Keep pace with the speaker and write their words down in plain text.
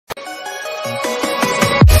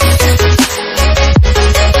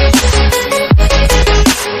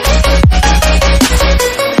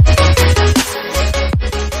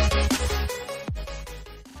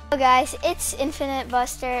guys, it's Infinite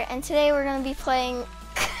Buster, and today we're gonna be playing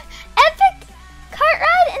Epic Kart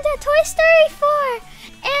Ride into Toy Story 4.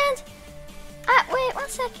 And wait 1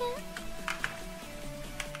 second.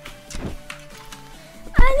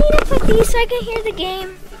 I need to put these so I can hear the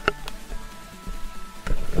game.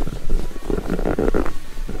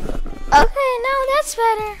 Okay, now that's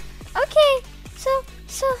better. Okay, so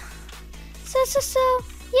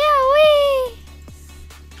yeah, wait.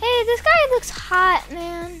 Hey, this guy looks hot,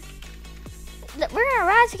 man. We're gonna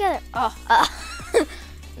ride together. Oh,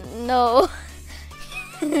 no.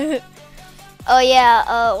 Oh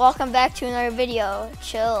yeah, welcome back to another video.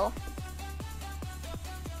 Chill.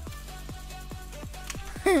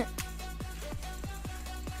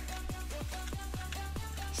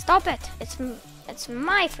 Stop it. It's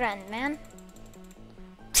my friend, man.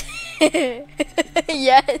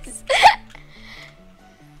 Yes.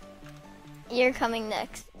 You're coming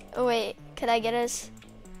next. Oh wait, could I get us?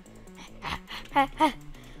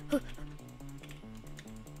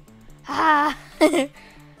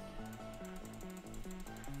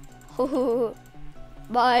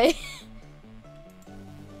 Bye.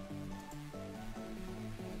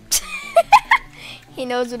 He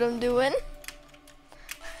knows what I'm doing.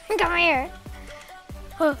 Come here.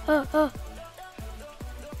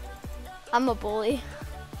 I'm a bully.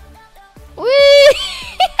 Whee!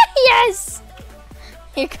 Yes!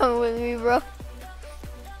 You're coming with me, bro.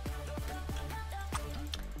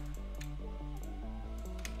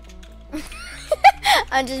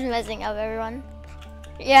 I'm just messing up, everyone.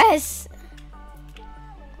 Yes!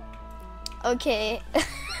 Okay.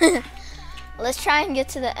 Let's try and get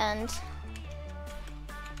to the end.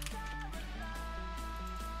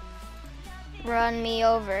 Run me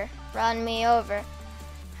over. Run me over.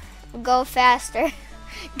 Go faster.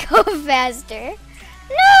 Go faster.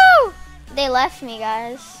 No! They left me,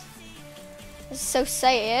 guys. This is so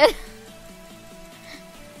sad.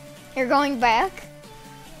 You're going back?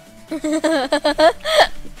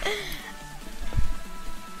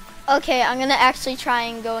 Okay, I'm gonna actually try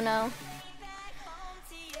and go now.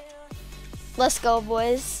 Let's go,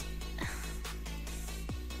 boys.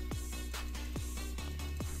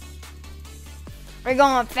 We're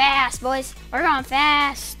going fast, boys. We're going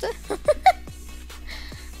fast.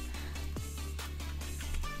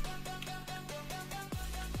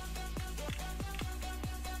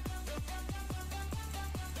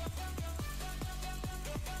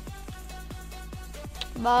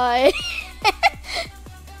 Bye.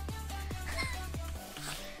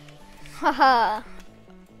 Haha.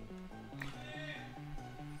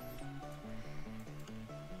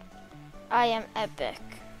 I am epic.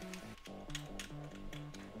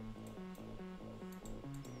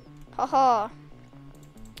 Haha.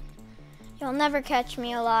 You'll never catch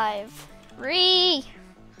me alive. Ree!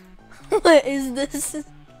 What is this?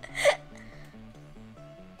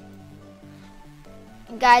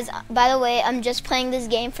 Guys, by the way, I'm just playing this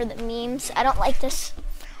game for the memes. I don't like this.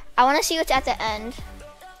 I want to see what's at the end.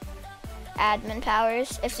 Admin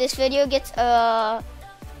powers. If this video gets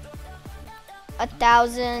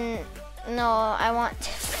 1,000, no, I want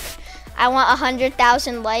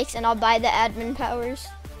 100,000 likes, and I'll buy the admin powers.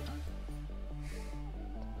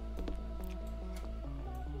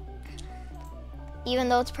 Even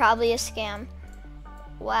though it's probably a scam.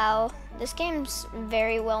 Wow, this game's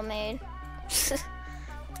very well made.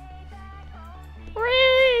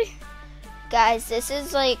 Whee! Guys, this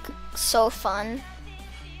is like so fun.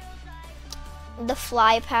 The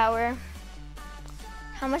fly power.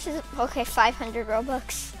 How much is it? Okay, 500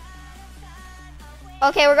 Robux.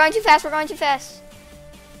 Okay, we're going too fast. We're going too fast.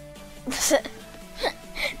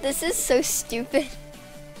 This is so stupid.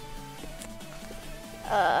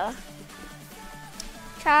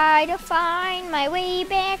 Try to find my way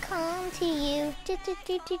back home to you.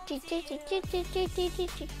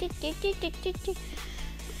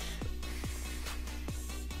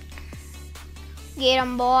 Get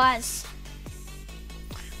 'em, boys.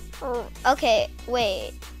 Okay,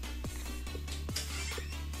 wait.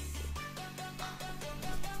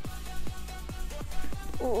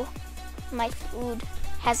 Ooh, my food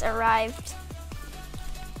has arrived.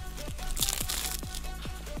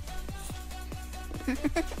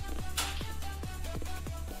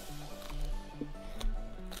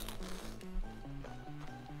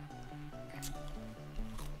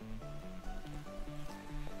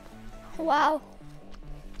 Wow.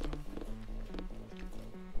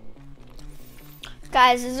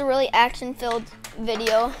 Guys, this is a really action-filled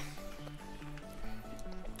video.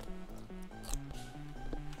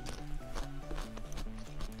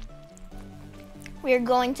 We are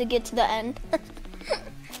going to get to the end.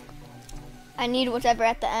 I need whatever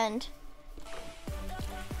at the end.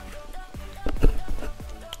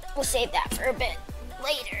 We'll save that for a bit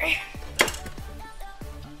later.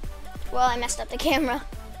 Well, I messed up the camera.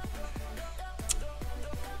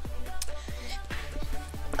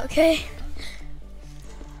 Okay.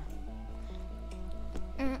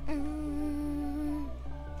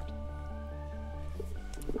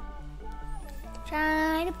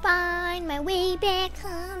 Try to find my way back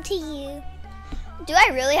home to you. Do I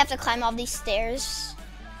really have to climb all these stairs?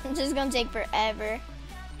 It's just gonna take forever.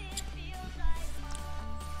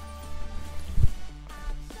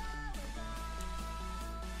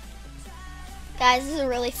 Guys, this is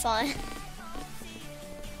really fun.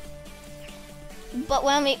 But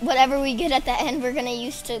whatever we get at the end, we're gonna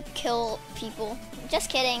use to kill people. Just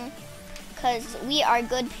kidding, because we are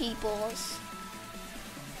good peoples.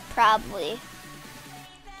 Probably.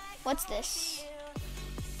 What's this?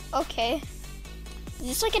 Okay. Is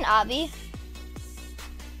this like an obby?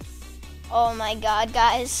 Oh my god,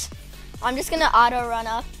 guys. I'm just gonna auto run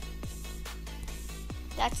up.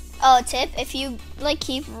 That's a tip. If you like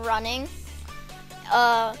keep running,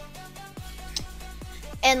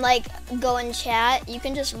 and like go in chat, you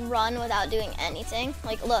can just run without doing anything.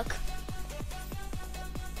 Like, look.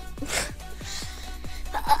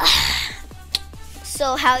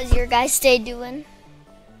 So how's your guys' day doing?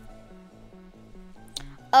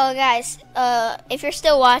 Oh guys, if you're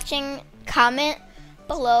still watching, comment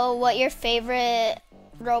below what your favorite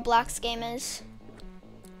Roblox game is.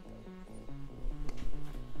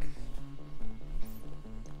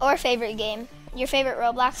 Or favorite game. Your favorite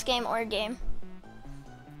Roblox game or game.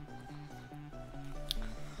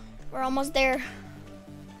 We're almost there.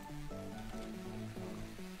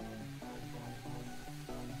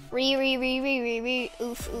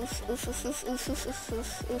 Oof, oof, oof, oof, oof, oof, oof, oof,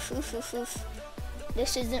 oof, oof, oof, oof.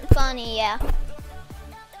 This isn't funny, yeah.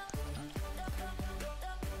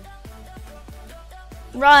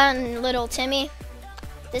 Run, little Timmy.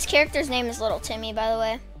 This character's name is Little Timmy, by the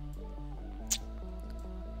way.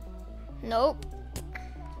 Nope.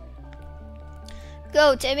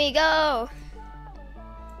 Go, Timmy, go.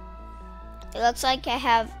 It looks like I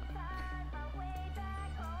have...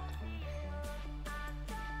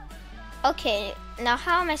 Okay, now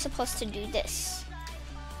how am I supposed to do this?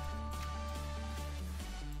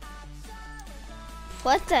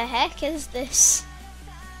 What the heck is this?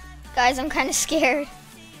 Guys, I'm kind of scared.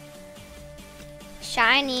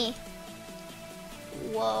 Shiny.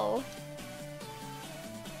 Whoa.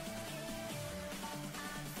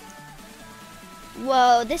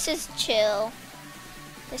 Whoa, this is chill.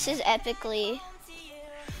 This is epically.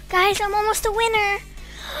 Guys, I'm almost a winner.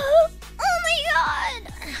 Oh my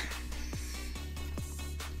god.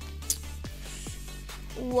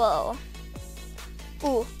 Whoa.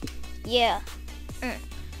 Ooh. Yeah.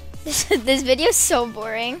 This video is so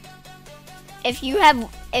boring. If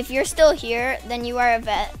you're still here, then you are a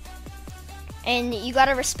vet. And you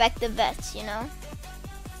gotta respect the vets, you know?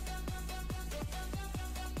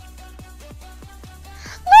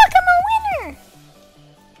 Look, I'm a winner!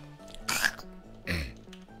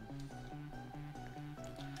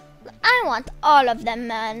 I want all of them,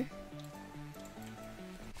 man.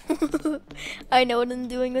 I know what I'm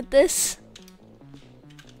doing with this.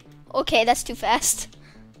 Okay, that's too fast.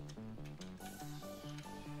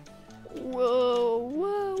 Whoa,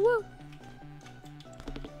 whoa, whoa.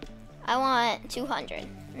 I want 200.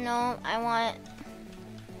 No, I want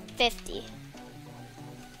 50.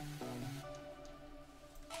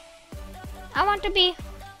 I want to be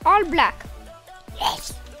all black.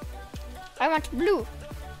 Yes. I want blue.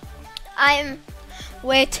 I'm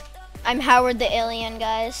Howard the Alien,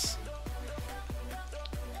 guys.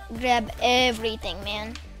 Grab everything,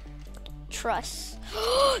 man. Trust.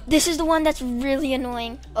 This is the one that's really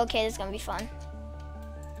annoying. Okay, this is gonna be fun.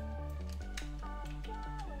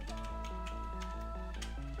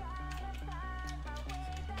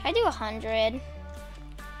 Can I do 100?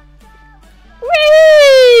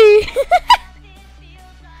 Whee!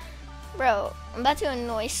 Bro, I'm about to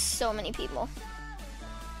annoy so many people.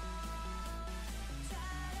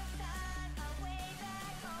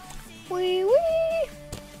 Wee wee!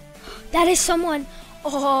 That is someone.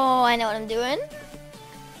 Oh, I know what I'm doing.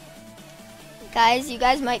 Guys, you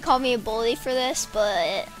guys might call me a bully for this,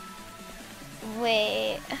 but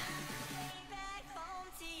wait.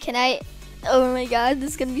 Can I? Oh my god,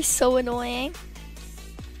 this is gonna be so annoying.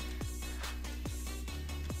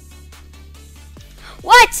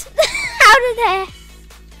 What?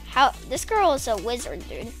 How? This girl is a wizard,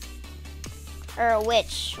 dude. Or a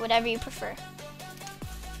witch, whatever you prefer.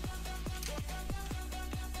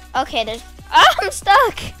 Okay, there's... Oh, I'm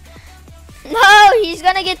stuck! No, he's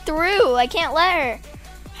gonna get through. I can't let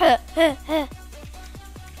her.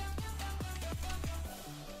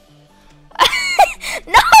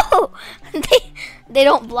 They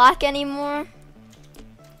don't block anymore.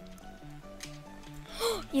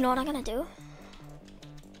 You know what I'm gonna do?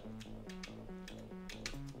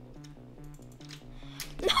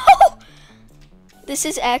 No! This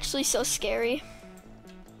is actually so scary.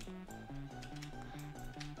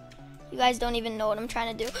 You guys don't even know what I'm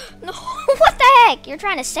trying to do. No, what the heck? You're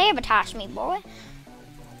trying to sabotage me, boy.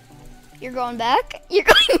 You're going back? You're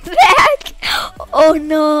going back? Oh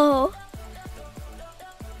no.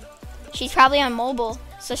 She's probably on mobile,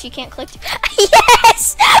 so she can't click.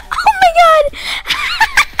 Yes! Oh my god!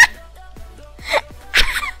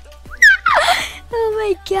 Oh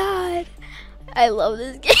my god. I love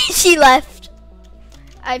this game. She left.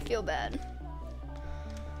 I feel bad.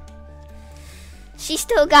 She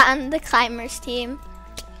still got on the climbers team.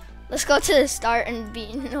 Let's go to the start and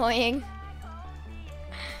be annoying.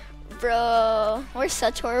 Bro, we're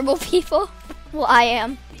such horrible people. Well, I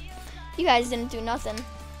am. You guys didn't do nothing.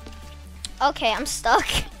 Okay, I'm stuck.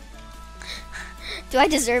 Do I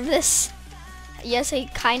deserve this? Yes, I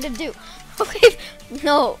kind of do. Okay,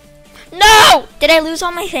 no. No! Did I lose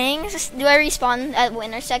all my things? Do I respawn at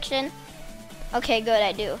winner section? Okay, good,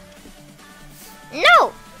 I do.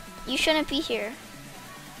 No! You shouldn't be here.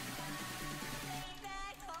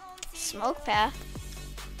 Smoke path.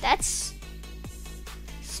 That's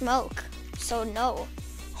smoke, so no.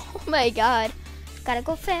 Oh my god. Gotta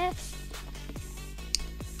go fast.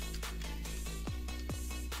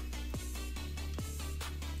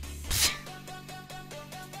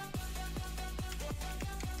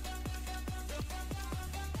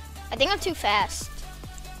 I think I'm too fast.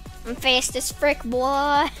 I'm fast as frick,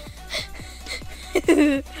 boy.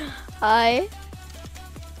 Hi.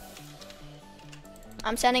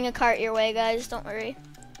 I'm sending a cart your way, guys. Don't worry.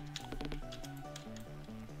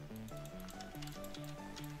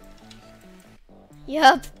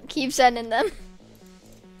 Yup. Keep sending them.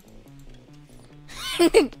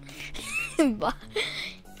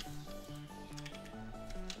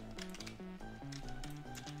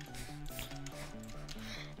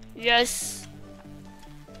 Yes.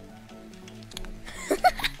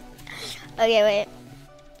 Okay, wait.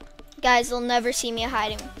 Guys, they'll never see me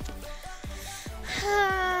hiding.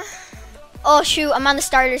 Oh shoot, I'm on the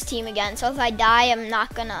starters team again, so if I die, I'm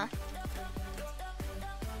not gonna.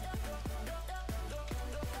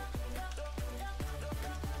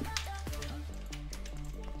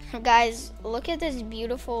 Guys, look at this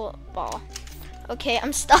beautiful ball. Okay,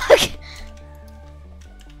 I'm stuck.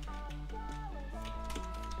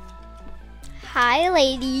 Hi,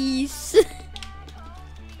 ladies.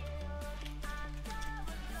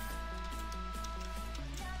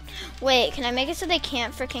 Wait, can I make it so they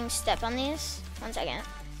can't freaking step on these? 1 second.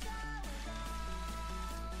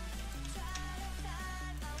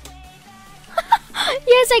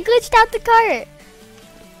 Yes, I glitched out the cart.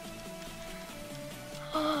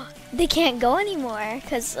 They can't go anymore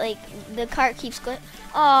because like the cart keeps glitching.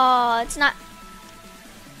 Oh, it's not.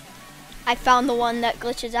 I found the one that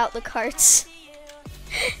glitches out the carts.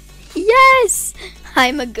 Yes,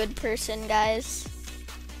 I'm a good person, guys.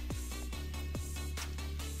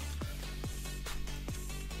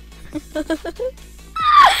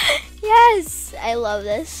 Yes, I love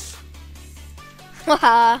this.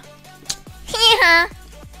 Haha. Yeah.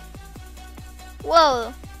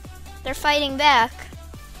 Whoa, they're fighting back.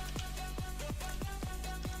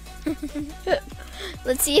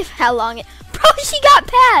 Let's see if how long it. Bro, she got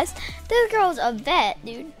past. This girl's a vet,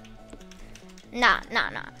 dude. Nah.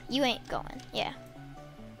 You ain't going. Yeah.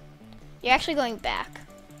 You're actually going back.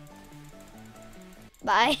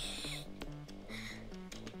 Bye.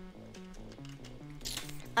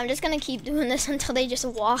 I'm just gonna keep doing this until they just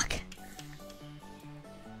walk.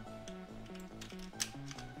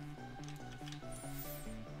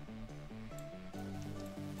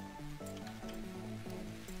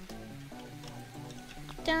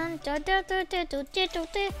 Dun, dun, dun, dun, dun, dun, dun, dun,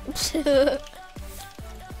 dun.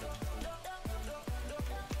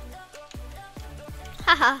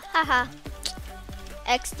 Haha, haha.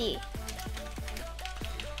 XD.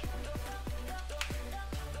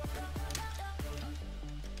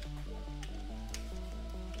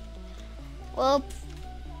 Well,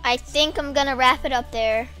 I think I'm gonna wrap it up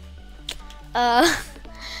there.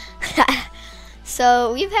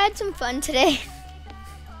 So we've had some fun today.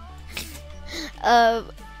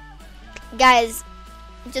 Guys,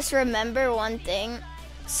 just remember one thing.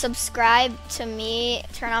 Subscribe to me,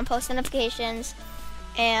 turn on post notifications,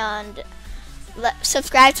 and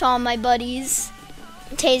subscribe to all my buddies,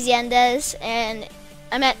 Taze Yendez, and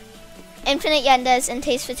I'm at Infinite Yendez and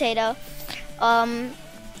Taste Potato.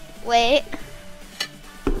 Wait.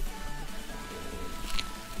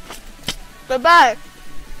 Bye-bye.